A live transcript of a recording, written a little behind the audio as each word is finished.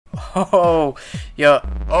Oh, yo.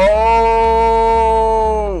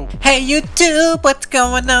 Oh. Hey YouTube, what's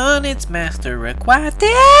going on? It's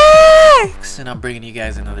MasterAquatics, and I'm bringing you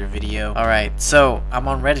guys another video. Alright, so I'm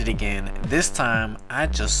on Reddit again. This time, I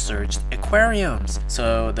just searched aquariums.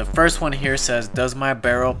 So the first one here says, does my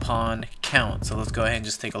barrel pond count? So let's go ahead and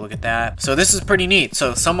just take a look at that. So this is pretty neat.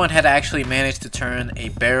 So someone had actually managed to turn a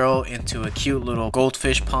barrel into a cute little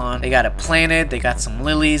goldfish pond. They got it planted, they got some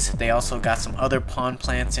lilies, they also got some other pond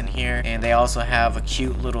plants in here, and they also have a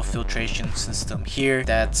cute little filtration system here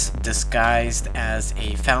that's disguised as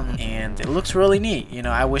a fountain, and it looks really neat. You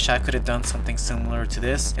know, I wish I could have done something similar to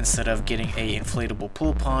this instead of getting a inflatable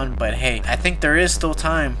pool pond, but hey, I think there is still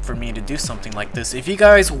time for me to do something like this. If you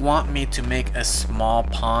guys want me to make a small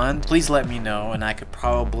pond, please let me know, and I could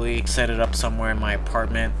probably set it up somewhere in my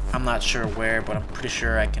apartment. I'm not sure where, but I'm pretty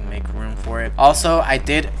sure I can make room for it. Also, I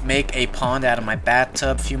did make a pond out of my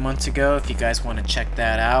bathtub a few months ago. If you guys want to check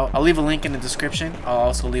that out, I'll leave a link in the description. I'll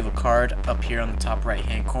also leave a card up here on the top right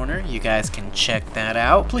hand corner. You guys can check that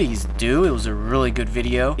out. Please do. It was a really good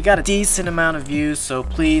video. It got a decent amount of views, so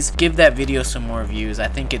please give that video some more views. I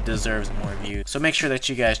think it deserves more views, so make sure that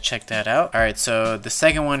you guys check that out. Alright, so the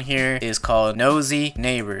second one here is called Nosy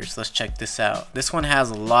Neighbors. Let's check this out. This one has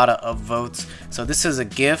a lot of upvotes. So this is a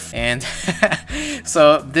GIF, and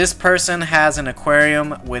so this person has an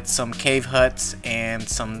aquarium with some cave huts and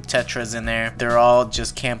some tetras in there. They're all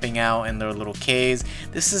just camping out in their little caves.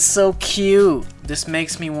 This is so cute. This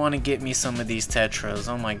makes me want to get me some of these tetras.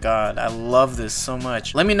 Oh my god, I love this so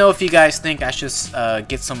much. Let me know if you guys think I should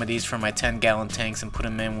get some of these from my 10-gallon tanks and put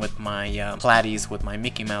them in with my platies, with my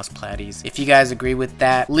Mickey Mouse platies. If you guys agree with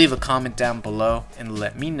that, leave a comment down below and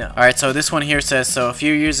let me know. Alright, so this one here says, so a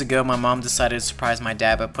few years ago my mom decided to surprise my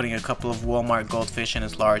dad by putting a couple of Walmart goldfish in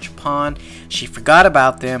his large pond. She forgot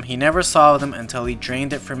about them. He never saw them until he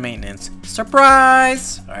drained it for maintenance.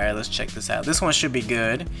 Surprise! Alright, let's check this out. This one should be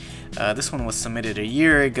good. This one was submitted a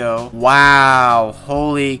year ago. Wow,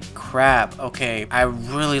 holy crap. Okay, I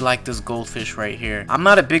really like this goldfish right here. I'm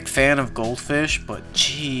not a big fan of goldfish, but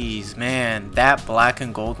geez, man, that black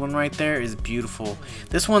and gold one right there is beautiful.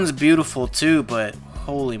 This one's beautiful too, but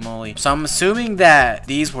holy moly. So I'm assuming that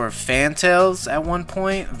these were fantails at one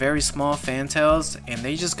point, very small fantails, and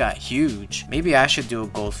they just got huge. Maybe I should do a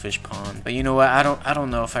goldfish pond, but you know what, I don't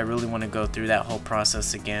know if I really want to go through that whole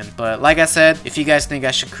process again. But like I said, if you guys think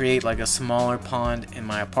I should create like a smaller pond in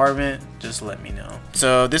my apartment, just let me know.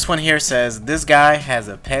 So this one here says, this guy has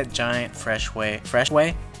a pet giant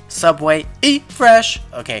Subway, eat fresh.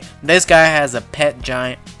 Okay, this guy has a pet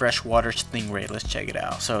giant freshwater stingray. Let's check it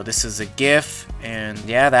out. So this is a GIF, and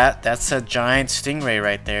yeah, that's a giant stingray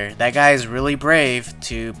right there. That guy is really brave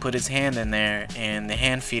to put his hand in there and the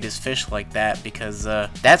hand feed his fish like that, because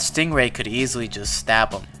that stingray could easily just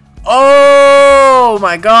stab him. Oh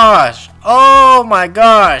my gosh! Oh my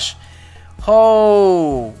gosh!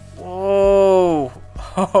 Oh, oh,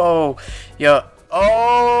 oh, yo,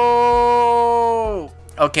 oh.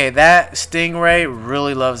 Okay, that stingray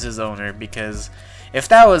really loves his owner, because if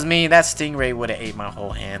that was me, that stingray would have ate my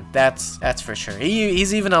whole hand. That's for sure.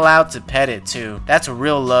 He's even allowed to pet it too. That's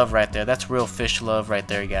real love right there. That's real fish love right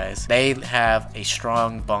there, guys. They have a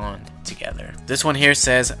strong bond together. This one here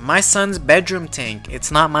says, my son's bedroom tank.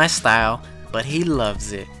 It's not my style, but he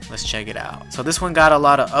loves it. Let's check it out. So this one got a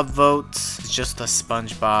lot of upvotes. It's just a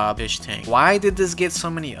SpongeBob fish tank. Why did this get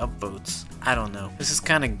so many upvotes? I don't know. This is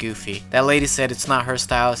kind of goofy. That lady said it's not her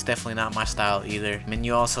style. It's definitely not my style either. And then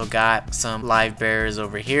you also got some live bears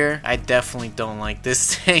over here. I definitely don't like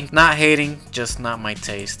this tank. Not hating, just not my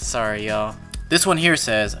taste. Sorry, y'all. This one here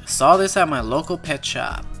says, saw this at my local pet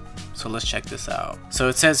shop. So let's check this out. So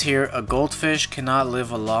it says here, a goldfish cannot live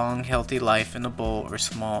a long, healthy life in a bowl or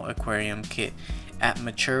small aquarium kit. At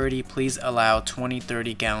maturity, please allow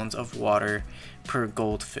 20-30 gallons of water per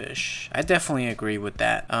goldfish. I definitely agree with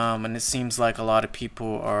that. And it seems like a lot of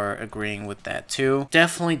people are agreeing with that too.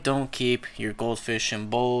 Definitely don't keep your goldfish in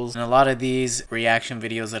bowls. And a lot of these reaction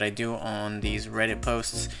videos that I do on these Reddit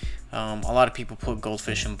posts, a lot of people put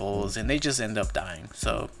goldfish in bowls and they just end up dying.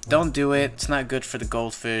 So don't do it. It's not good for the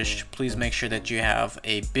goldfish. Please make sure that you have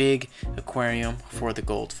a big aquarium for the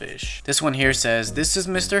goldfish. This one here says, this is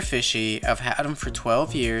Mr. Fishy. I've had him for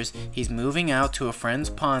 12 years. He's moving out to a friend's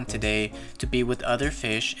pond today to be with other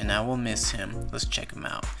fish, and I will miss him. Let's check him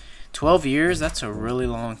out. 12 years? That's a really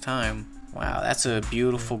long time. Wow, that's a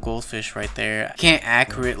beautiful goldfish right there. I can't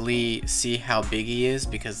accurately see how big he is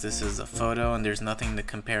because this is a photo and there's nothing to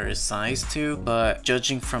compare his size to, but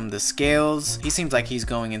judging from the scales, he seems like he's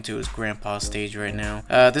going into his grandpa stage right now.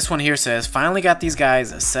 This one here says, finally got these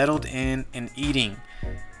guys settled in and eating.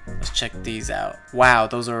 Let's check these out. Wow,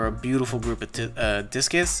 those are a beautiful group of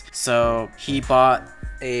discus. So he bought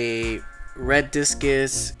a red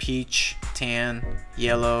discus, peach, tan,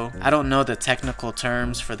 yellow. I don't know the technical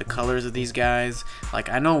terms for the colors of these guys. Like,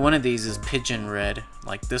 I know one of these is pigeon red,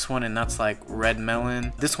 like this one, and that's like red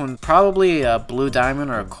melon. This one probably a blue diamond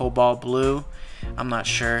or a cobalt blue. I'm not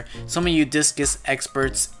sure. Some of you discus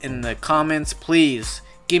experts in the comments, please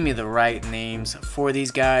give me the right names for these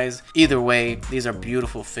guys. Either way, these are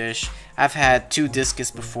beautiful fish. I've had 2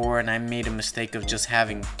 discus before, and I made a mistake of just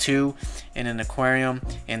having 2 in an aquarium,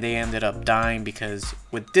 and they ended up dying because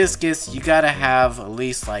with discus, you gotta have at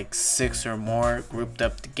least like 6 or more grouped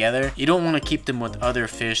up together. You don't want to keep them with other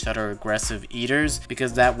fish that are aggressive eaters,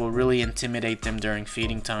 because that will really intimidate them during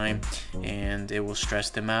feeding time, and it will stress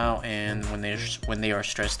them out. And when they are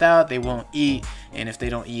stressed out, they won't eat, and if they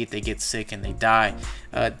don't eat, they get sick and they die.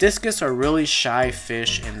 Discus are really shy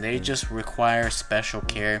fish, and they just require special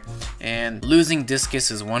care. And losing discus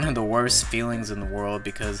is one of the worst feelings in the world,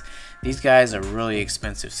 because these guys are really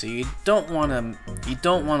expensive. So you don't want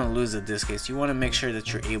to lose a discus. You want to make sure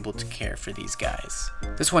that you're able to care for these guys.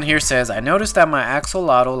 This one here says, I noticed that my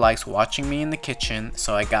axolotl likes watching me in the kitchen,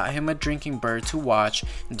 so I got him a drinking bird to watch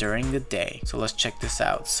during the day. So let's check this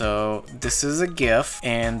out. So this is a GIF,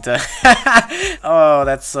 and oh,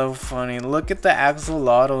 that's so funny. Look at the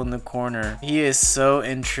axolotl in the corner. He is so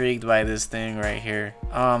intrigued by this thing right here.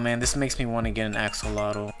 Oh man, this makes me want to get an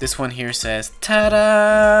axolotl. This one here says,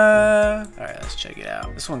 ta-da! Alright, let's check it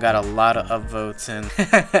out. This one got a lot of upvotes, and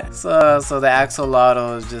so the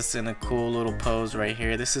axolotl is just in a cool little pose right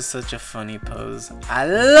here. This is such a funny pose. I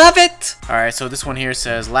love it! Alright, so this one here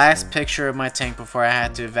says, last picture of my tank before I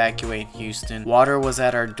had to evacuate Houston. Water was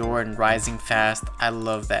at our door and rising fast. I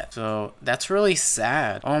love that. So that's really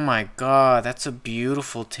sad. Oh my god, that's a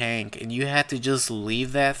beautiful tank, and you had to just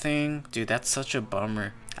leave that thing? Dude, that's such a bummer.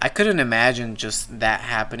 I couldn't imagine just that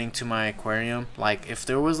happening to my aquarium. Like, if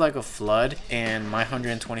there was like a flood and my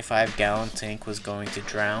 125-gallon tank was going to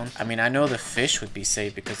drown, I mean, I know the fish would be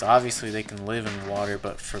safe because obviously they can live in water,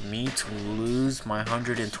 but for me to lose my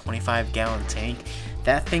 125-gallon tank,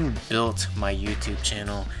 that thing built my YouTube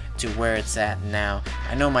channel to where it's at now.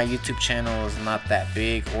 I know my YouTube channel is not that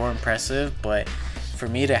big or impressive, but for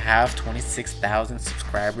me to have 26,000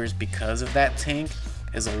 subscribers because of that tank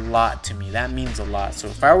is a lot to me. That means a lot. So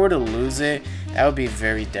if I were to lose it, that would be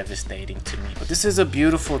very devastating to me. But this is a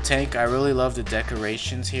beautiful tank. I really love the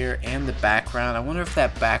decorations here and the background. I wonder if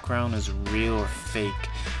that background is real or fake.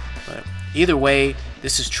 But either way,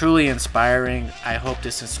 this is truly inspiring. I hope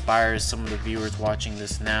this inspires some of the viewers watching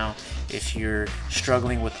this now. If you're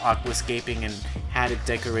struggling with aquascaping and how to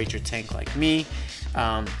decorate your tank like me,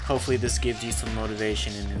 hopefully this gives you some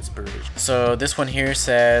motivation and inspiration. So this one here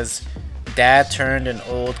says, Dad turned an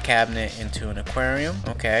old cabinet into an aquarium.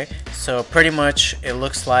 Okay, so pretty much it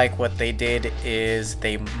looks like what they did is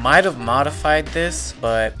they might have modified this,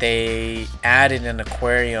 but they added an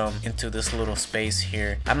aquarium into this little space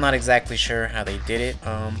here. I'm not exactly sure how they did it,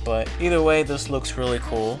 but either way, this looks really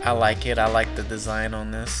cool. I like it. I like the design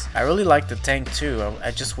on this. I really like the tank too.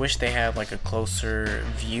 I just wish they had like a closer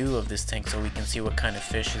view of this tank so we can see what kind of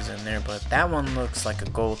fish is in there, but that one looks like a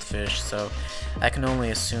goldfish, so I can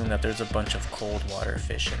only assume that there's a bunch of cold water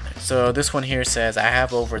fish in there. So this one here says, I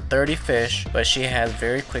have over 30 fish, but she has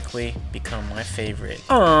very quickly become my favorite.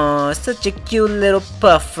 Oh, such a cute little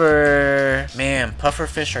puffer. Man, puffer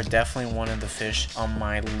fish are definitely one of the fish on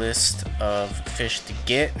my list of fish to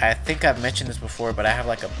get. I think I've mentioned this before, but I have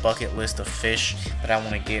like a bucket list of fish that I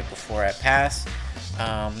want to get before I pass.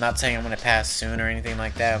 Not saying I'm gonna pass soon or anything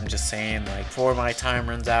like that. I'm just saying, like, before my time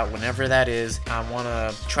runs out, whenever that is, I want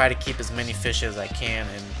to try to keep as many fish as I can,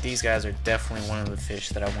 and these guys are definitely one of the fish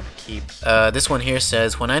that I want to keep. This one here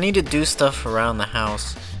says, when I need to do stuff around the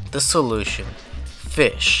house, the solution,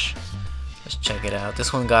 fish. Let's check it out.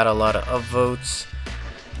 This one got a lot of upvotes.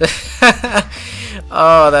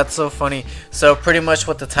 Oh, that's so funny. So pretty much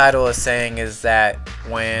what the title is saying is that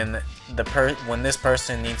when this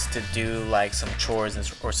person needs to do like some chores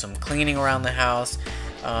or some cleaning around the house,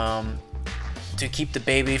 to keep the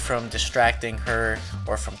baby from distracting her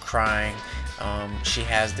or from crying, she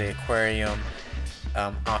has the aquarium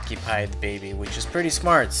occupy the baby, which is pretty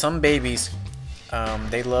smart. Some babies,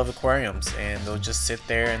 they love aquariums and they'll just sit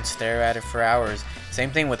there and stare at it for hours. Same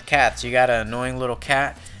thing with cats. You got an annoying little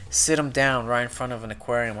cat, sit them down right in front of an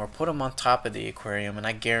aquarium or put them on top of the aquarium, and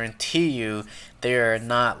I guarantee you they are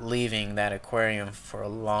not leaving that aquarium for a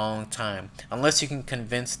long time unless you can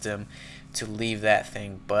convince them to leave that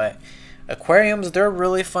thing. But aquariums, they're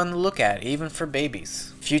really fun to look at, even for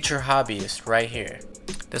babies. Future hobbyist right here.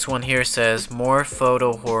 This one here says more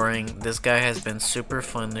photo whoring. This guy has been super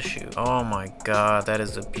fun to shoot. Oh my god, that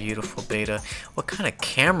is a beautiful beta. What kind of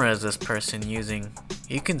camera is this person using?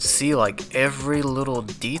 You can see like every little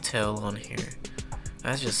detail on here.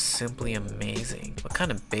 That's just simply amazing. What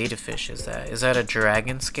kind of beta fish is that? Is that a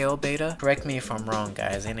dragon scale beta? Correct me if I'm wrong,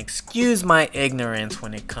 guys, and excuse my ignorance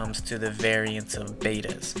when it comes to the variants of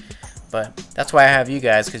betas. But that's why I have you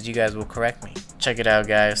guys, because you guys will correct me. Check it out,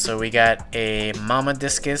 guys. So we got a mama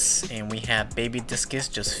discus and we have baby discus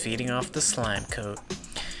just feeding off the slime coat.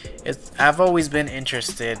 I've always been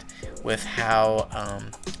interested with how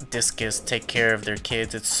discus take care of their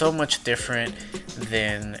kids. It's so much different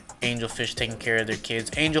than angelfish taking care of their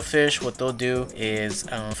kids. Angelfish, what they'll do is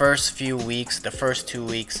first few weeks, the first 2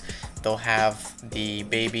 weeks, they'll have the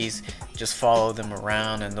babies just follow them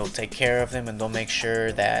around and they'll take care of them and they'll make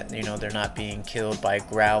sure that, you know, they're not being killed by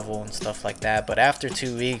gravel and stuff like that. But after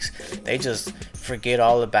 2 weeks, they just forget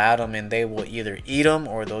all about them and they will either eat them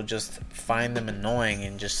or they'll just find them annoying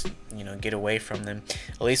and just, you know, get away from them.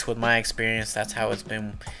 At least with my experience, that's how it's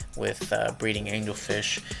been with breeding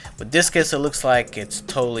angelfish. With discus, it looks like it's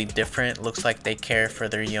totally different. It looks like they care for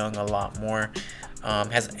their young a lot more.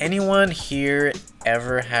 Has anyone here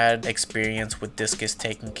ever had experience with discus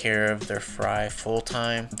taking care of their fry full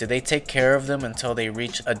time? Do they take care of them until they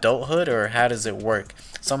reach adulthood, or how does it work?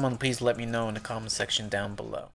 Someone please let me know in the comment section down below.